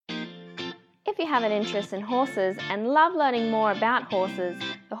you have an interest in horses and love learning more about horses,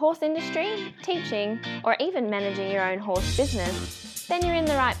 the horse industry, teaching, or even managing your own horse business, then you're in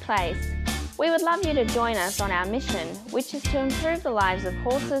the right place. We would love you to join us on our mission, which is to improve the lives of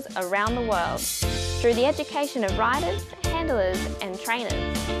horses around the world through the education of riders, handlers, and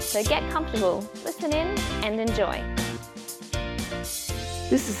trainers. So get comfortable, listen in, and enjoy.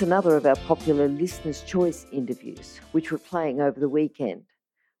 This is another of our popular Listener's Choice interviews, which we're playing over the weekend.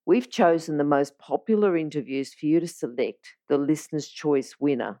 We've chosen the most popular interviews for you to select the Listener's Choice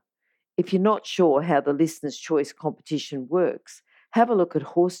winner. If you're not sure how the Listener's Choice competition works, have a look at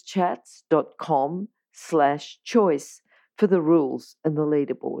horsechats.com/choice for the rules and the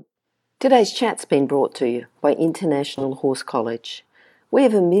leaderboard. Today's chat's been brought to you by International Horse College. We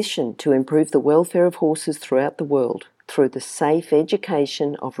have a mission to improve the welfare of horses throughout the world through the safe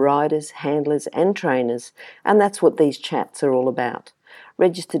education of riders, handlers and trainers, and that's what these chats are all about.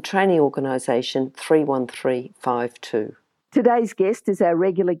 Registered Training Organisation 31352. Today's guest is our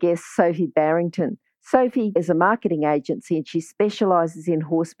regular guest, Sophie Barrington. Sophie is a marketing agency and she specialises in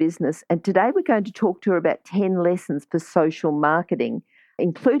horse business. And today we're going to talk to her about 10 lessons for social marketing,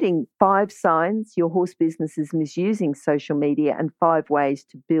 including 5 signs your horse business is misusing social media and 5 ways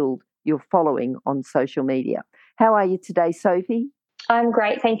to build your following on social media. How are you today, Sophie? I'm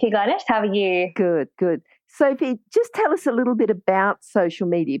great. Thank you, Gladys. How are you? Good. Sophie, just tell us a little bit about social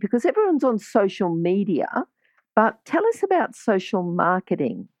media, because everyone's on social media, but tell us about social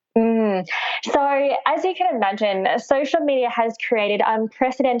marketing. So as you can imagine, social media has created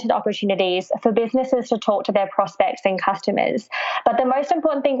unprecedented opportunities for businesses to talk to their prospects and customers. But the most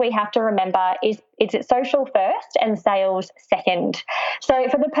important thing we have to remember is it's social first and sales second. So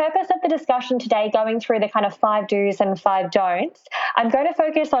for the purpose of the discussion today, going through the kind of 5 do's and 5 don'ts, I'm going to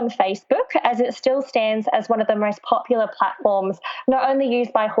focus on Facebook as it still stands as one of the most popular platforms, not only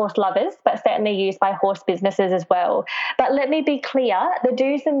used by horse lovers, but certainly used by horse businesses as well. But let me be clear, the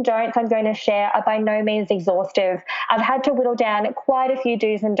do's and don'ts I'm going to share are by no means exhaustive. I've had to whittle down quite a few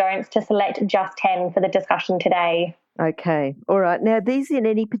do's and don'ts to select just 10 for the discussion today. Okay. All right. Now, these in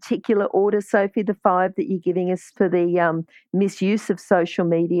any particular order, Sophie, the 5 that you're giving us for the misuse of social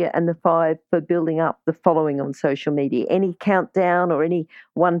media and the 5 for building up the following on social media? Any countdown or any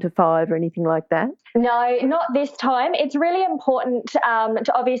 1 to 5 or anything like that? No, not this time. It's really important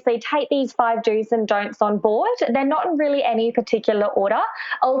to obviously take these 5 do's and don'ts on board. They're not in really any particular order.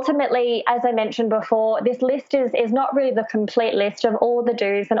 Ultimately, as I mentioned before, this list is not really the complete list of all the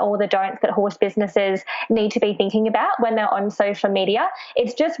do's and all the don'ts that horse businesses need to be thinking about when they're on social media.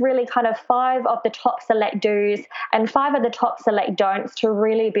 It's just really kind of 5 of the top select do's and 5 of the top select don'ts to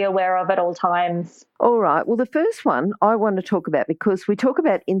really be aware of at all times. All right. Well, the first one I want to talk about, because we talk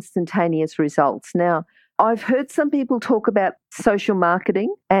about instantaneous results. Now, I've heard some people talk about social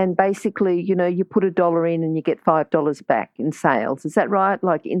marketing and basically, you put $1 in and you get $5 back in sales. Is that right?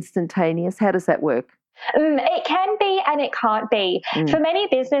 Like instantaneous? How does that work? It can be and it can't be. For many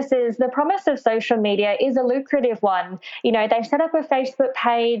businesses, the promise of social media is a lucrative one. They set up a Facebook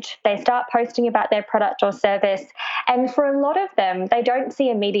page, they start posting about their product or service, and for a lot of them, they don't see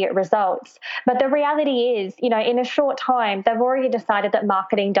immediate results. But the reality is, in a short time, they've already decided that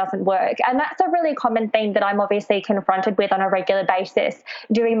marketing doesn't work. And that's a really common theme that I'm obviously confronted with on a regular basis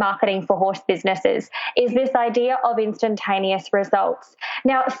doing marketing for horse businesses, is this idea of instantaneous results.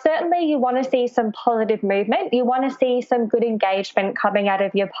 Now, certainly you want to see some positive movement. You want to see some good engagement coming out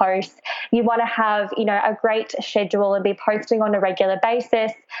of your posts. You want to have, a great schedule and be posting on a regular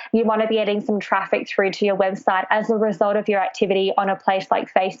basis. You want to be getting some traffic through to your website as a result of your activity on a place like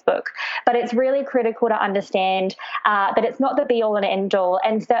Facebook. But it's really critical to understand that it's not the be all and end all,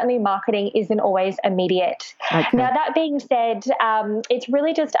 and certainly marketing isn't always immediate. Okay. Now, that being said, it's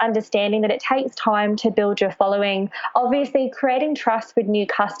really just understanding that it takes time to build your following. Obviously, creating trust with new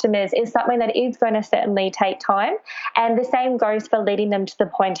customers is something that is going to certainly take time, and the same goes for leading them to the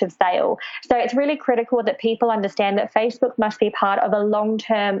point of sale. So it's really critical that people understand that Facebook must be part of a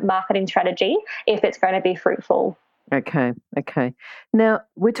long-term marketing strategy if it's going to be fruitful. Okay. Now,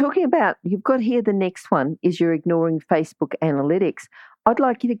 we're talking about, you've got here the next one is you're ignoring Facebook analytics. I'd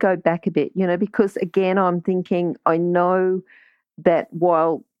like you to go back a bit, because again, I'm thinking, I know that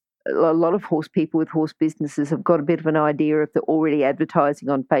while a lot of horse people with horse businesses have got a bit of an idea if they're already advertising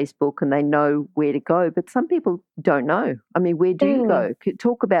on Facebook and they know where to go, but some people don't know. I mean, where do you go?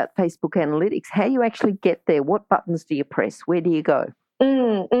 Talk about Facebook analytics, how you actually get there. What buttons do you press? Where do you go?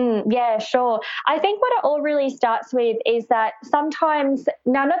 Yeah, sure. I think what it all really starts with is that sometimes,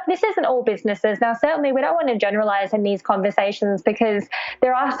 this isn't all businesses. Now, certainly we don't want to generalize in these conversations because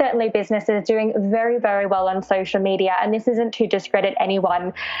there are certainly businesses doing very, very well on social media, and this isn't to discredit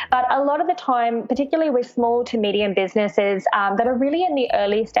anyone. But a lot of the time, particularly with small to medium businesses that are really in the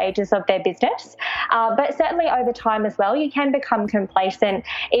early stages of their business, but certainly over time as well, you can become complacent,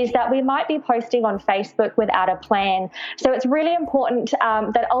 is that we might be posting on Facebook without a plan. So it's really important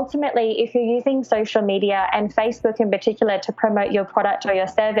that ultimately, if you're using social media and Facebook in particular to promote your product or your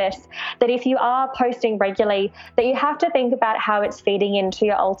service, that if you are posting regularly, that you have to think about how it's feeding into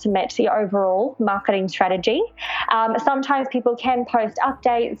your overall marketing strategy. Sometimes people can post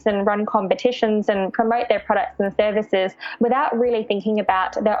updates and run competitions and promote their products and services without really thinking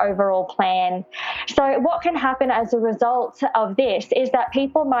about their overall plan. So what can happen as a result of this is that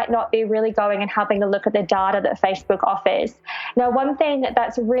people might not be really going and having a look at the data that Facebook offers. Now, one thing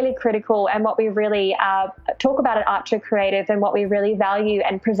that's really critical and what we really talk about at Archer Creative and what we really value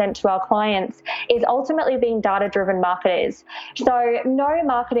and present to our clients is ultimately being data-driven marketers. So no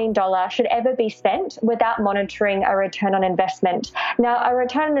marketing dollar should ever be spent without monitoring a return on investment. Now, a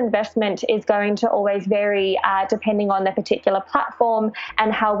return on investment is going to always vary depending on the particular platform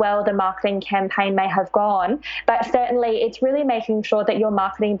and how well the marketing campaign may have gone. But certainly it's really making sure that your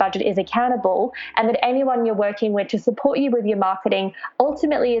marketing budget is accountable and that anyone you're working with to support you with your marketing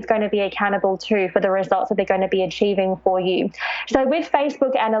ultimately is going to be accountable too for the results that they're going to be achieving for you. So with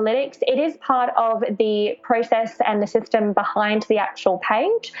Facebook Analytics, it is part of the process and the system behind the actual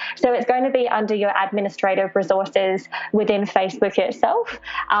page. So it's going to be under your administrative resources within Facebook itself,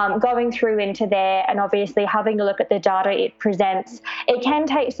 going through into there and obviously having a look at the data it presents. It can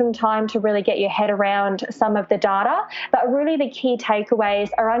take some time to really get your head around some of the data, but really the key takeaways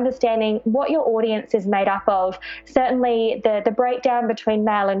are understanding what your audience is made up of. Certainly the breakdown between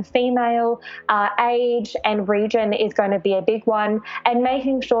male and female, age and region is going to be a big one, and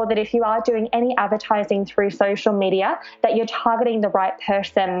making sure that if you are doing any advertising through social media, that you're targeting the right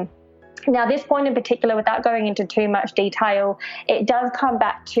person. Now, this point in particular, without going into too much detail, it does come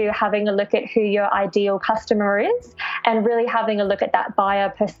back to having a look at who your ideal customer is and really having a look at that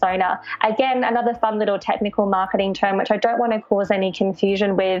buyer persona. Again, another fun little technical marketing term, which I don't want to cause any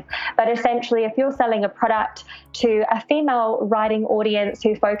confusion with, but essentially if you're selling a product to a female writing audience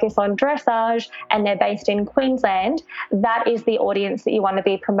who focus on dressage and they're based in Queensland, that is the audience that you want to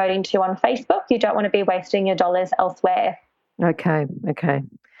be promoting to on Facebook. You don't want to be wasting your dollars elsewhere. Okay.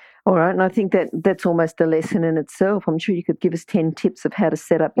 All right, and I think that's almost a lesson in itself. I'm sure you could give us 10 tips of how to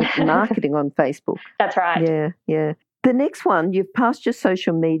set up your marketing on Facebook. That's right. Yeah. The next one, you've passed your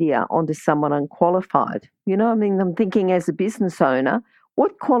social media onto someone unqualified. I'm thinking as a business owner,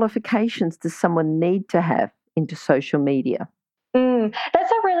 what qualifications does someone need to have into social media?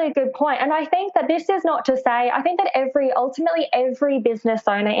 That's a really good point. And I think that this is not to say, I think that ultimately every business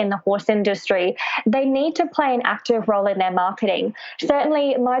owner in the horse industry, they need to play an active role in their marketing.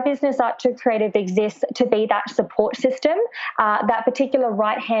 Certainly my business, Archer Creative, exists to be that support system, that particular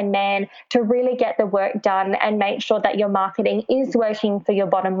right-hand man to really get the work done and make sure that your marketing is working for your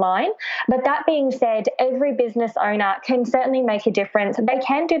bottom line. But that being said, every business owner can certainly make a difference. They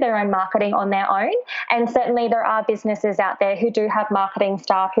can do their own marketing on their own. And certainly there are businesses out there who do have marketing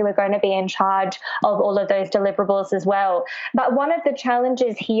staff who are going to be in charge of all of those deliverables as well. But one of the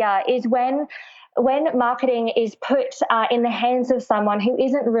challenges here is when marketing is put in the hands of someone who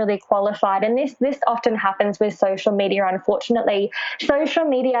isn't really qualified, and this often happens with social media, unfortunately. Social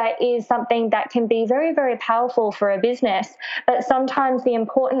media is something that can be very, very powerful for a business, but sometimes the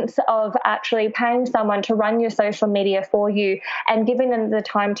importance of actually paying someone to run your social media for you and giving them the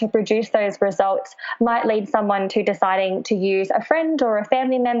time to produce those results might lead someone to deciding to use a friend or a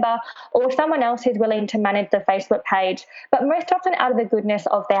family member or someone else who's willing to manage the Facebook page, but most often out of the goodness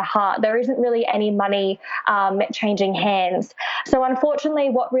of their heart. There isn't really any money changing hands. So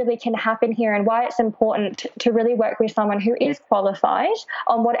unfortunately, what really can happen here and why it's important to really work with someone who is qualified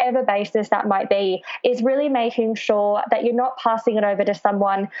on whatever basis that might be is really making sure that you're not passing it over to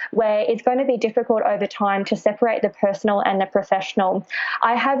someone where it's going to be difficult over time to separate the personal and the professional.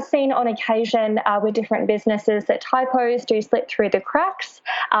 I have seen on occasion with different businesses that typos do slip through the cracks.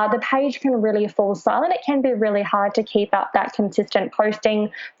 The page can really fall silent. It can be really hard to keep up that consistent posting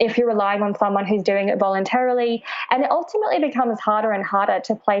if you're relying on someone who's doing it voluntarily, and it ultimately becomes harder and harder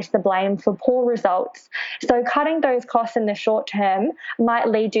to place the blame for poor results. So cutting those costs in the short term might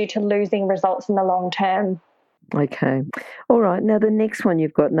lead you to losing results in the long term. Okay. All right. Now, the next one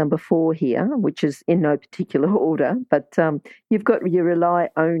you've got number 4 here, which is in no particular order, but you've got you rely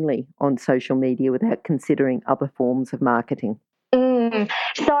only on social media without considering other forms of marketing.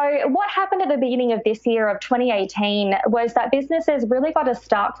 So what happened at the beginning of this year of 2018 was that businesses really got a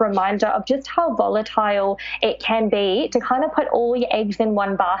stark reminder of just how volatile it can be to kind of put all your eggs in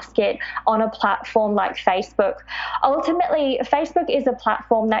one basket on a platform like Facebook. Ultimately, Facebook is a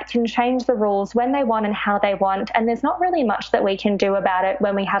platform that can change the rules when they want and how they want, and there's not really much that we can do about it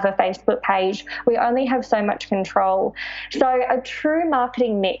when we have a Facebook page. We only have so much control. So a true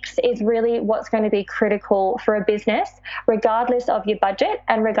marketing mix is really what's going to be critical for a business, regardless of your budget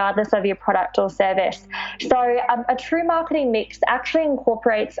and regardless of your product or service. So a true marketing mix actually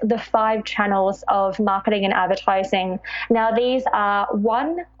incorporates the 5 channels of marketing and advertising. Now, these are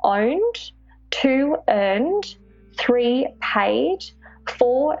 1, owned, 2, earned, 3, paid,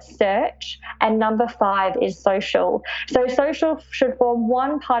 4, search, and number 5 is social. So social should form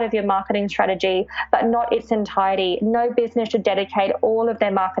one part of your marketing strategy, but not its entirety. No business should dedicate all of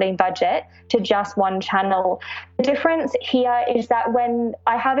their marketing budget to just one channel. The difference here is that when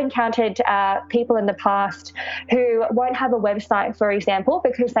I have encountered people in the past who won't have a website, for example,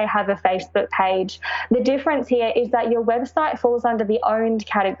 because they have a Facebook page, the difference here is that your website falls under the owned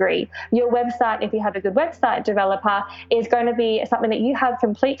category. Your website, if you have a good website developer, is going to be something that you have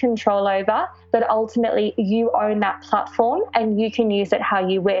complete control over, that ultimately you own that platform and you can use it how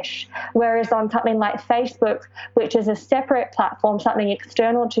you wish. Whereas on something like Facebook, which is a separate platform, something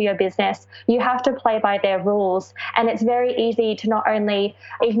external to your business, you have to play by their rules. And it's very easy to not only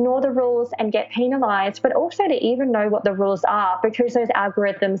ignore the rules and get penalized, but also to even know what the rules are, because those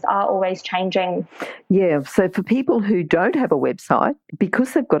algorithms are always changing. Yeah, so for people who don't have a website,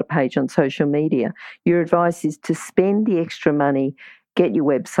 because they've got a page on social media, your advice is to spend the extra money, get your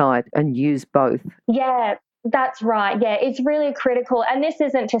website and use both. Yeah, that's right. Yeah, it's really critical. And this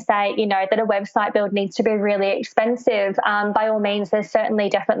isn't to say, that a website build needs to be really expensive. By all means, there's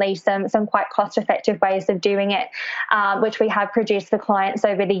definitely some quite cost-effective ways of doing it, which we have produced for clients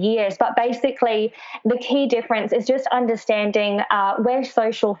over the years. But basically, the key difference is just understanding where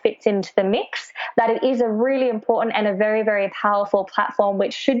social fits into the mix, that it is a really important and a very, very powerful platform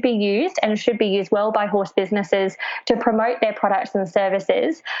which should be used and should be used well by horse businesses to promote their products and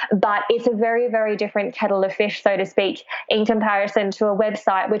services. But it's a very, very different kettle of fish, so to speak, in comparison to a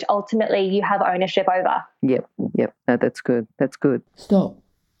website, which ultimately you have ownership over. Yep. No, that's good. Stop.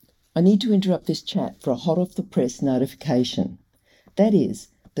 I need to interrupt this chat for a hot off the press notification. That is,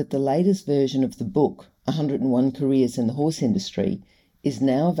 that the latest version of the book, 101 Careers in the Horse Industry, is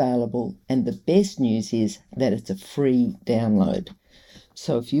now available, and the best news is that it's a free download.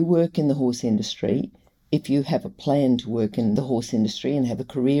 So if you work in the horse industry, if you have a plan to work in the horse industry and have a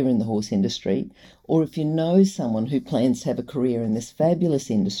career in the horse industry, or if you know someone who plans to have a career in this fabulous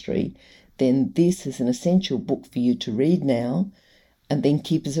industry, then this is an essential book for you to read now and then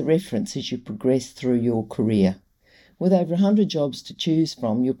keep as a reference as you progress through your career. With over 100 jobs to choose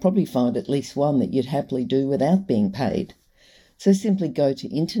from, you'll probably find at least one that you'd happily do without being paid. So simply go to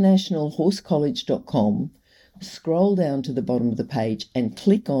internationalhorsecollege.com, scroll down to the bottom of the page and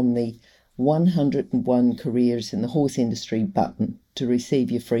click on the 101 Careers in the Horse Industry button to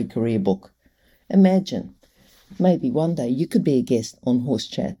receive your free career book. Imagine, maybe one day you could be a guest on Horse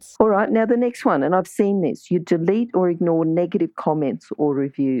Chats. All right, now the next one, and I've seen this, you delete or ignore negative comments or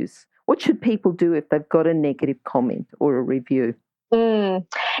reviews. What should people do if they've got a negative comment or a review?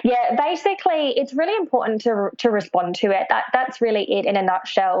 Yeah, basically, it's really important to respond to it. That's really it in a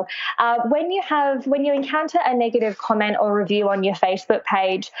nutshell. When you encounter a negative comment or review on your Facebook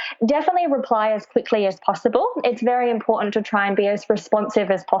page, definitely reply as quickly as possible. It's very important to try and be as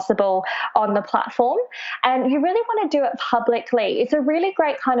responsive as possible on the platform. And you really want to do it publicly. It's a really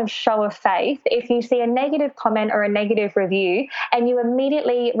great kind of show of faith if you see a negative comment or a negative review and you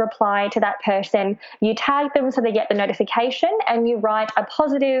immediately reply to that person. You tag them so they get the notification, and you write a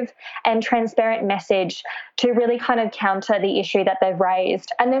positive and transparent message to really kind of counter the issue that they've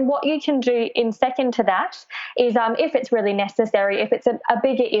raised. And then what you can do in second to that is, if it's really necessary, if it's a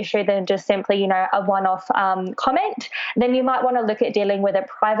bigger issue than just simply, a one-off comment, then you might want to look at dealing with it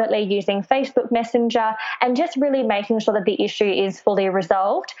privately using Facebook Messenger and just really making sure that the issue is fully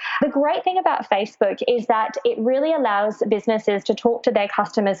resolved. The great thing about Facebook is that it really allows businesses to talk to their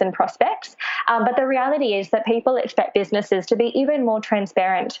customers and prospects. But the reality is that people expect businesses to be even more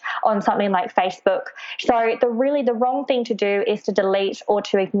transparent on something like Facebook. So the wrong thing to do is to delete or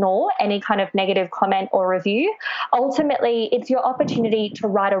to ignore any kind of negative comment or review. Ultimately, it's your opportunity to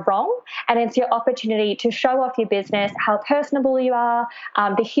right a wrong, and it's your opportunity to show off your business, how personable you are,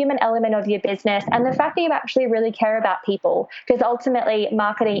 the human element of your business, and the fact that you actually really care about people, because ultimately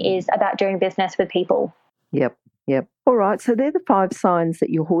marketing is about doing business with people. Yep. All right, so they're the 5 signs that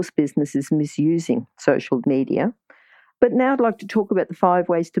your horse business is misusing social media. But now I'd like to talk about the 5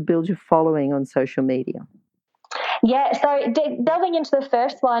 ways to build your following on social media. Yeah, so delving into the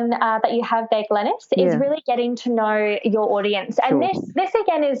first one that you have there, Glenys, is really getting to know your audience. Sure. And this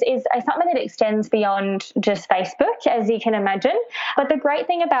again is something that extends beyond just Facebook, as you can imagine. But the great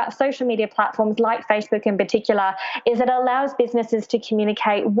thing about social media platforms like Facebook in particular is it allows businesses to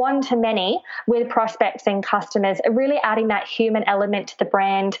communicate one-to-many with prospects and customers, really adding that human element to the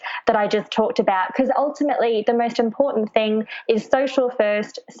brand that I just talked about. Because ultimately, the most important thing is social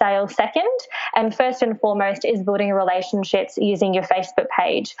first, sales second, and first and foremost is building relationships using your Facebook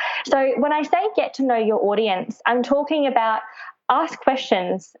page. So when I say get to know your audience, I'm talking about ask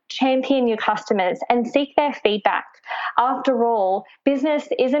questions, champion your customers, and seek their feedback. After all, business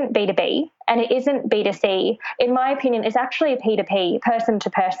isn't B2B and it isn't B2C. In my opinion, it's actually a P2P, person to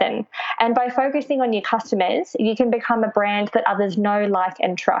person. And by focusing on your customers, you can become a brand that others know, like,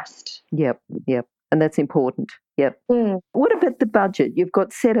 and trust. Yep. And that's important. Yep. What about the budget? You've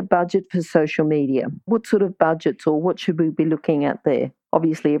got set a budget for social media. What sort of budgets or what should we be looking at there?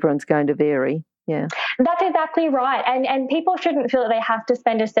 Obviously, everyone's going to vary. Yeah. That's exactly right. And people shouldn't feel that they have to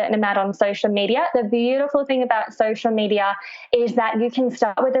spend a certain amount on social media. The beautiful thing about social media is that you can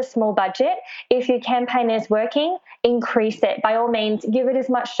start with a small budget. If your campaign is working, increase it. By all means, give it as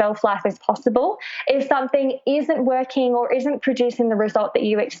much shelf life as possible. If something isn't working or isn't producing the result that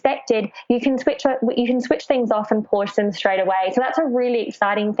you expected, you can switch things off and pause them straight away. So that's a really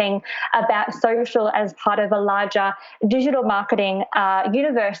exciting thing about social as part of a larger digital marketing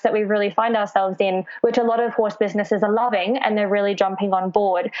universe that we really find ourselves in, which a lot of horse businesses are loving and they're really jumping on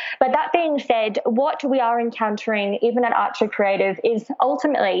board. But that being said, what we are encountering even at Archer Creative is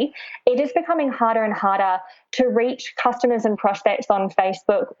ultimately it is becoming harder and harder to reach customers and prospects on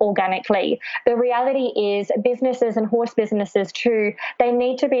Facebook organically. The reality is businesses and horse businesses too, they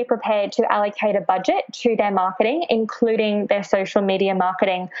need to be prepared to allocate a budget to their marketing, including their social media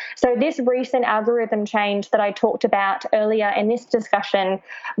marketing. So this recent algorithm change that I talked about earlier in this discussion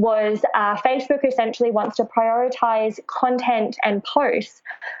was Facebook essentially wants to prioritize content and posts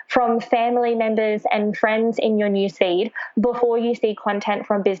from family members and friends in your newsfeed before you see content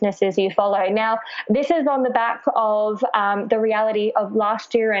from businesses you follow. Now, this is on the back of the reality of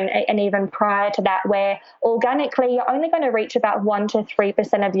last year and even prior to that, where organically you're only going to reach about 1 to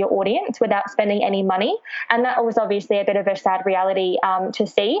 3% of your audience without spending any money. And that was obviously a bit of a sad reality to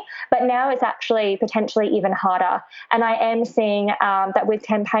see. But now it's actually potentially even harder. And I am seeing that with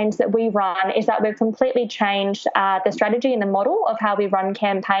campaigns that we run is that we've completely changed the strategy and the model of how we run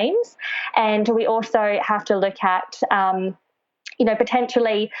campaigns. And we also have to look at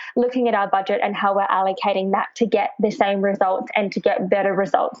potentially looking at our budget and how we're allocating that to get the same results and to get better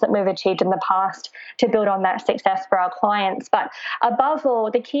results that we've achieved in the past to build on that success for our clients. But above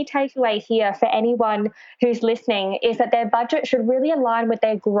all, the key takeaway here for anyone who's listening is that their budget should really align with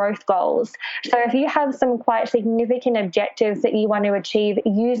their growth goals. So if you have some quite significant objectives that you want to achieve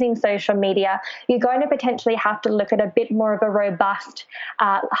using social media, you're going to potentially have to look at a bit more of a robust,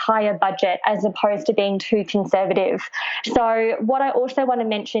 higher budget as opposed to being too conservative. So what I also want to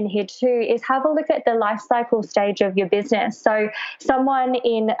mention here too is have a look at the life cycle stage of your business. So someone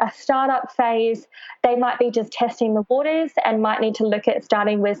in a startup phase, they might be just testing the waters and might need to look at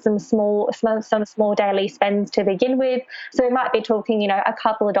starting with some small daily spends to begin with. So we might be talking, a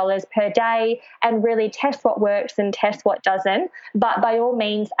couple of dollars per day and really test what works and test what doesn't. But by all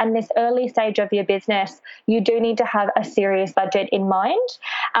means, in this early stage of your business, you do need to have a serious budget in mind.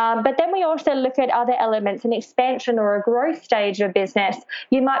 But then we also look at other elements, an expansion or a growth stage of business.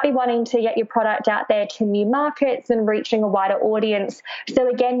 You might be wanting to get your product out there to new markets and reaching a wider audience. So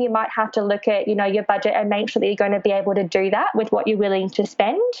again, you might have to look at, your budget and make sure that you're going to be able to do that with what you're willing to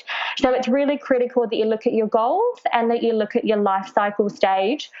spend. So it's really critical that you look at your goals and that you look at your life cycle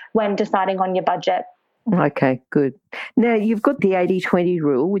stage when deciding on your budget. Okay, good. Now, you've got the 80-20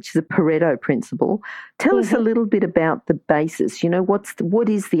 rule, which is a Pareto principle. Tell us a little bit about the basis. What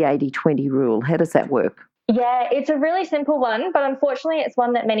is the 80-20 rule? How does that work? Yeah, it's a really simple one, but unfortunately it's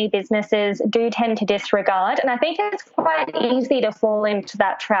one that many businesses do tend to disregard. And I think it's quite easy to fall into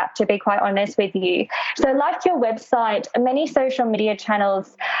that trap, to be quite honest with you. So like your website, many social media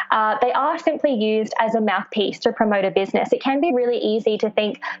channels, they are simply used as a mouthpiece to promote a business. It can be really easy to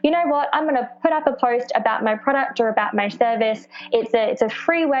think, you know what, I'm going to put up a post about my product or about my service. It's a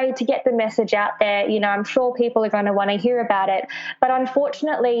free way to get the message out there. I'm sure people are going to want to hear about it. But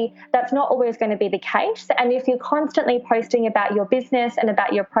unfortunately, that's not always going to be the case. And if you're constantly posting about your business and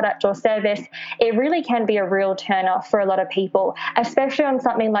about your product or service, it really can be a real turn-off for a lot of people, especially on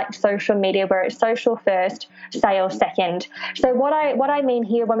something like social media where it's social first, sales second. So what I mean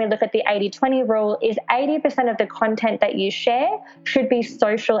here when we look at the 80-20 rule is 80% of the content that you share should be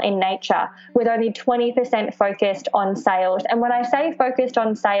social in nature, with only 20% focused on sales. And when I say focused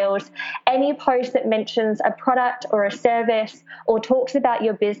on sales, any post that mentions a product or a service or talks about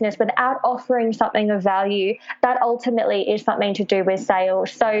your business without offering something of value, that ultimately is something to do with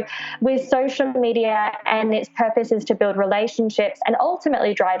sales. So with social media and its purpose is to build relationships and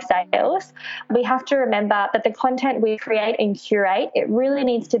ultimately drive sales, we have to remember that the content we create and curate, it really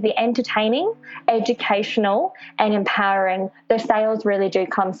needs to be entertaining, educational, and empowering. The sales really do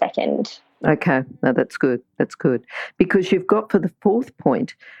come second. Okay, no, that's good. That's good. Because you've got for the fourth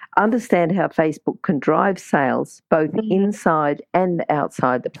point, understand how Facebook can drive sales both inside and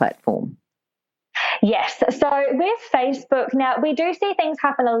outside the platform. Yes. So with Facebook, now we do see things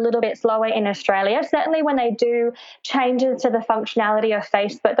happen a little bit slower in Australia. Certainly when they do changes to the functionality of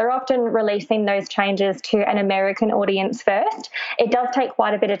Facebook, they're often releasing those changes to an American audience first. It does take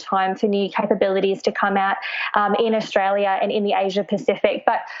quite a bit of time for new capabilities to come out in Australia and in the Asia Pacific.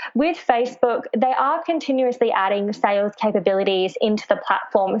 But with Facebook, they are continuously adding sales capabilities into the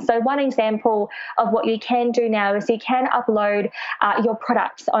platform. So one example of what you can do now is you can upload your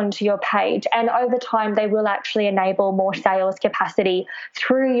products onto your page, and over time they will actually enable more sales capacity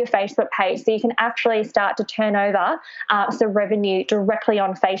through your Facebook page, so you can actually start to turn over some revenue directly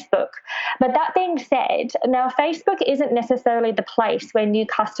on Facebook. But that being said, now Facebook isn't necessarily the place where new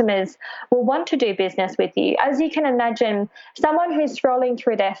customers will want to do business with you. As you can imagine, someone who's scrolling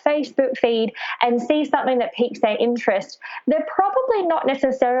through their Facebook feed and sees something that piques their interest, they're probably not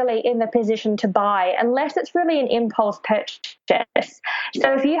necessarily in the position to buy unless it's really an impulse purchase.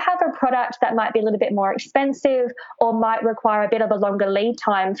 So if you have a product that might be a little bit more expensive or might require a bit of a longer lead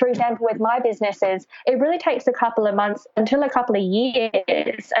time, for example, with my businesses, it really takes a couple of months until a couple of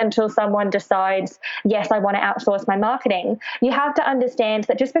years until someone decides, yes, I want to outsource my marketing. You have to understand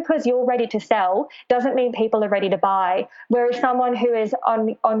that just because you're ready to sell doesn't mean people are ready to buy. Whereas someone who is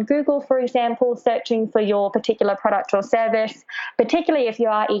on Google, for example, searching for your particular product or service, particularly if you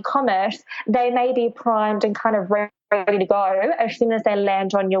are e-commerce, they may be primed and kind of ready to go as soon as they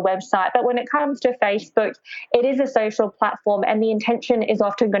land on your website. But when it comes to Facebook, it is a social platform and the intention is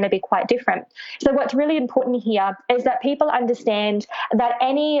often going to be quite different. So what's really important here is that people understand that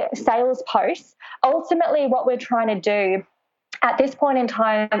any sales posts, ultimately what we're trying to do at this point in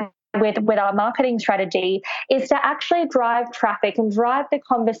time with our marketing strategy is to actually drive traffic and drive the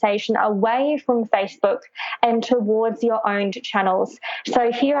conversation away from Facebook and towards your owned channels.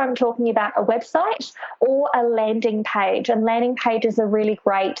 So here I'm talking about a website or a landing page. And landing pages are really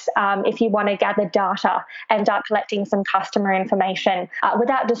great if you want to gather data and start collecting some customer information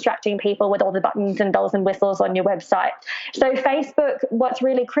without distracting people with all the buttons and bells and whistles on your website. So Facebook, what's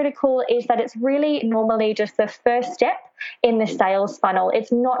really critical is that it's really normally just the first step in the sales funnel.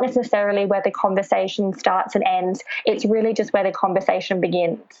 It's not necessarily where the conversation starts and ends. It's really just where the conversation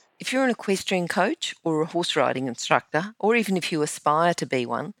begins. If you're an equestrian coach or a horse riding instructor, or even if you aspire to be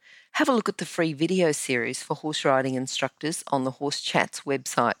one, have a look at the free video series for horse riding instructors on the Horse Chats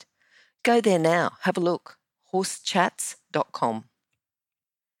website. Go there now, have a look, horsechats.com.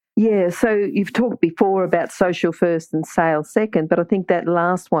 Yeah, so you've talked before about social first and sales second, but I think that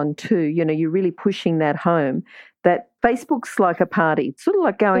last one too, you're really pushing that home, that Facebook's like a party. It's sort of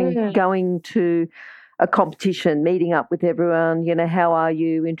like going to a competition, meeting up with everyone, how are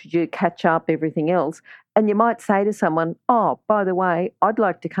you, introduce, catch up, everything else. And you might say to someone, oh, by the way, I'd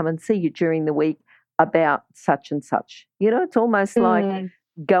like to come and see you during the week about such and such. It's almost like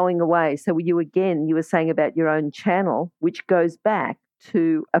going away. So you were saying about your own channel, which goes back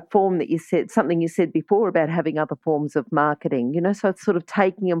to a form that you said, something you said before about having other forms of marketing, so it's sort of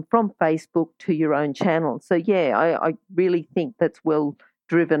taking them from Facebook to your own channel. So, yeah, I really think that's well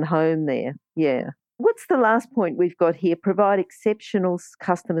driven home there. Yeah. What's the last point we've got here? Provide exceptional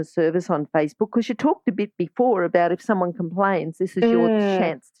customer service on Facebook, because you talked a bit before about if someone complains, this is your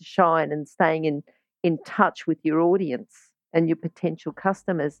chance to shine and staying in touch with your audience and your potential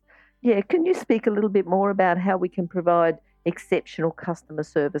customers. Yeah, can you speak a little bit more about how we can provide exceptional customer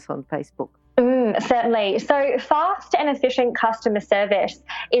service on Facebook? Certainly. So fast and efficient customer service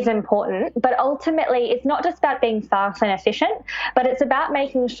is important, but ultimately it's not just about being fast and efficient, but it's about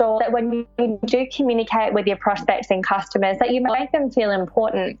making sure that when you do communicate with your prospects and customers that you make them feel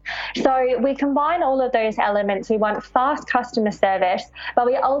important. So we combine all of those elements. We want fast customer service, but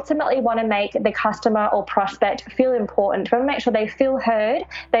we ultimately want to make the customer or prospect feel important. We want to make sure they feel heard,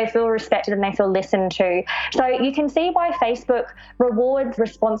 they feel respected, and they feel listened to. So you can see why Facebook rewards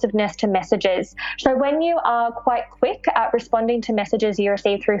responsiveness to messages. So when you are quite quick at responding to messages you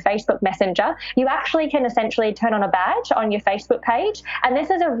receive through Facebook Messenger, you actually can essentially turn on a badge on your Facebook page. And this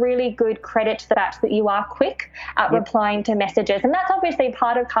is a really good credit to the fact that you are quick at replying to messages. And that's obviously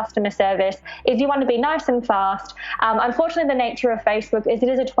part of customer service, is you want to be nice and fast. Unfortunately, the nature of Facebook is it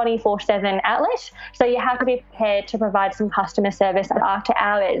is a 24/7 outlet. So you have to be prepared to provide some customer service after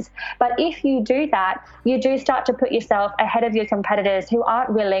hours. But if you do that, you do start to put yourself ahead of your competitors who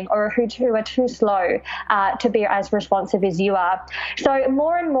aren't willing or who are too slow to be as responsive as you are. So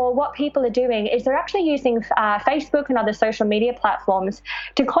more and more what people are doing is they're actually using Facebook and other social media platforms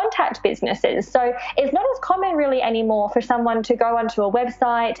to contact businesses. So it's not as common really anymore for someone to go onto a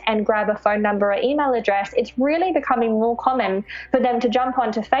website and grab a phone number or email address. It's really becoming more common for them to jump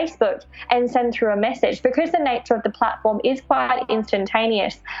onto Facebook and send through a message. Because the nature of the platform is quite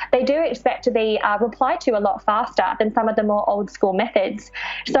instantaneous, they do expect to be replied to a lot faster than some of the more old school methods.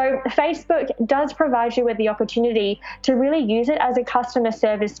 So Facebook does provide you with the opportunity to really use it as a customer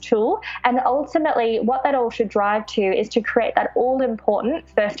service tool, and ultimately what that all should drive to is to create that all-important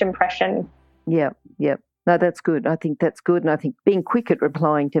first impression. Yeah. No, that's good. I think that's good. And I think being quick at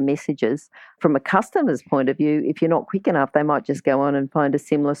replying to messages from a customer's point of view, if you're not quick enough, they might just go on and find a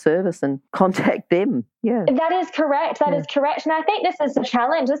similar service and contact them. Yeah. That is correct. That is correct. And I think this is the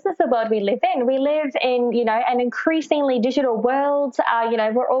challenge. This is the world we live in. We live in, an increasingly digital world.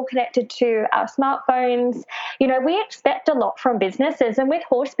 We're all connected to our smartphones. We expect a lot from businesses. And with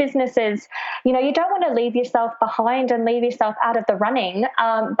horse businesses, you don't want to leave yourself behind and leave yourself out of the running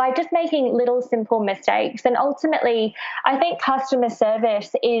by just making little simple mistakes. And ultimately, I think customer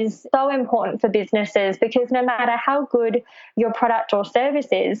service is so important for businesses, because no matter how good your product or service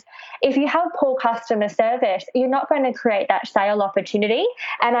is, if you have poor customer service, you're not going to create that sale opportunity.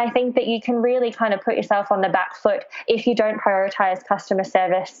 And I think that you can really kind of put yourself on the back foot if you don't prioritize customer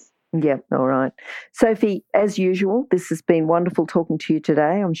service. Yeah, all right. Sophie, as usual, this has been wonderful talking to you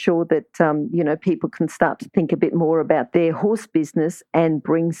today. I'm sure that, people can start to think a bit more about their horse business and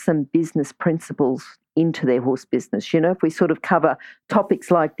bring some business principles into their horse business. If we sort of cover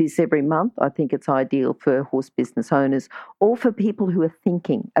topics like this every month, I think it's ideal for horse business owners or for people who are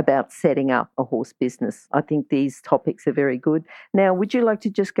thinking about setting up a horse business. I think these topics are very good. Now, would you like to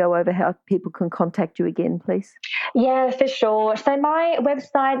just go over how people can contact you again, please? Yeah, for sure. So my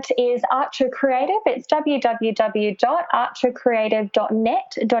website is Archer Creative. It's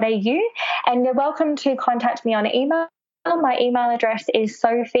www.archercreative.net.au, and you're welcome to contact me on email. My email address is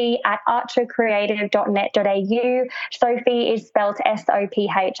sophie@archercreative.net.au. Sophie is spelled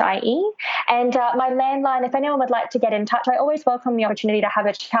SOPHIE. And my landline, if anyone would like to get in touch, I always welcome the opportunity to have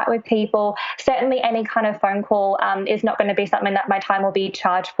a chat with people. Certainly any kind of phone call is not going to be something that my time will be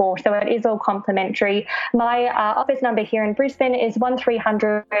charged for. So it is all complimentary. My office number here in Brisbane is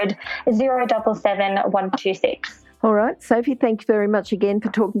 1300 077 126. All right, Sophie, thank you very much again for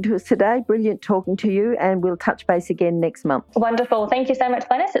talking to us today. Brilliant talking to you, and we'll touch base again next month. Wonderful. Thank you so much,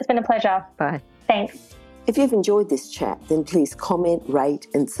 Glenys. It's been a pleasure. Bye. Thanks. If you've enjoyed this chat, then please comment, rate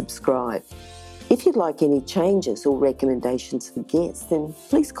and subscribe. If you'd like any changes or recommendations for guests, then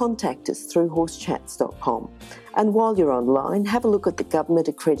please contact us through horsechats.com. And while you're online, have a look at the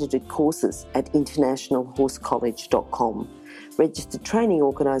government-accredited courses at internationalhorsecollege.com. Registered Training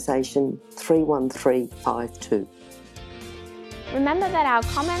Organisation 31352. Remember that our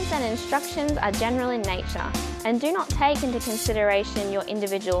comments and instructions are general in nature and do not take into consideration your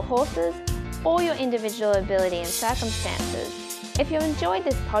individual horses or your individual ability and circumstances. If you enjoyed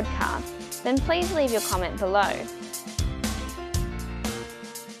this podcast, then please leave your comment below.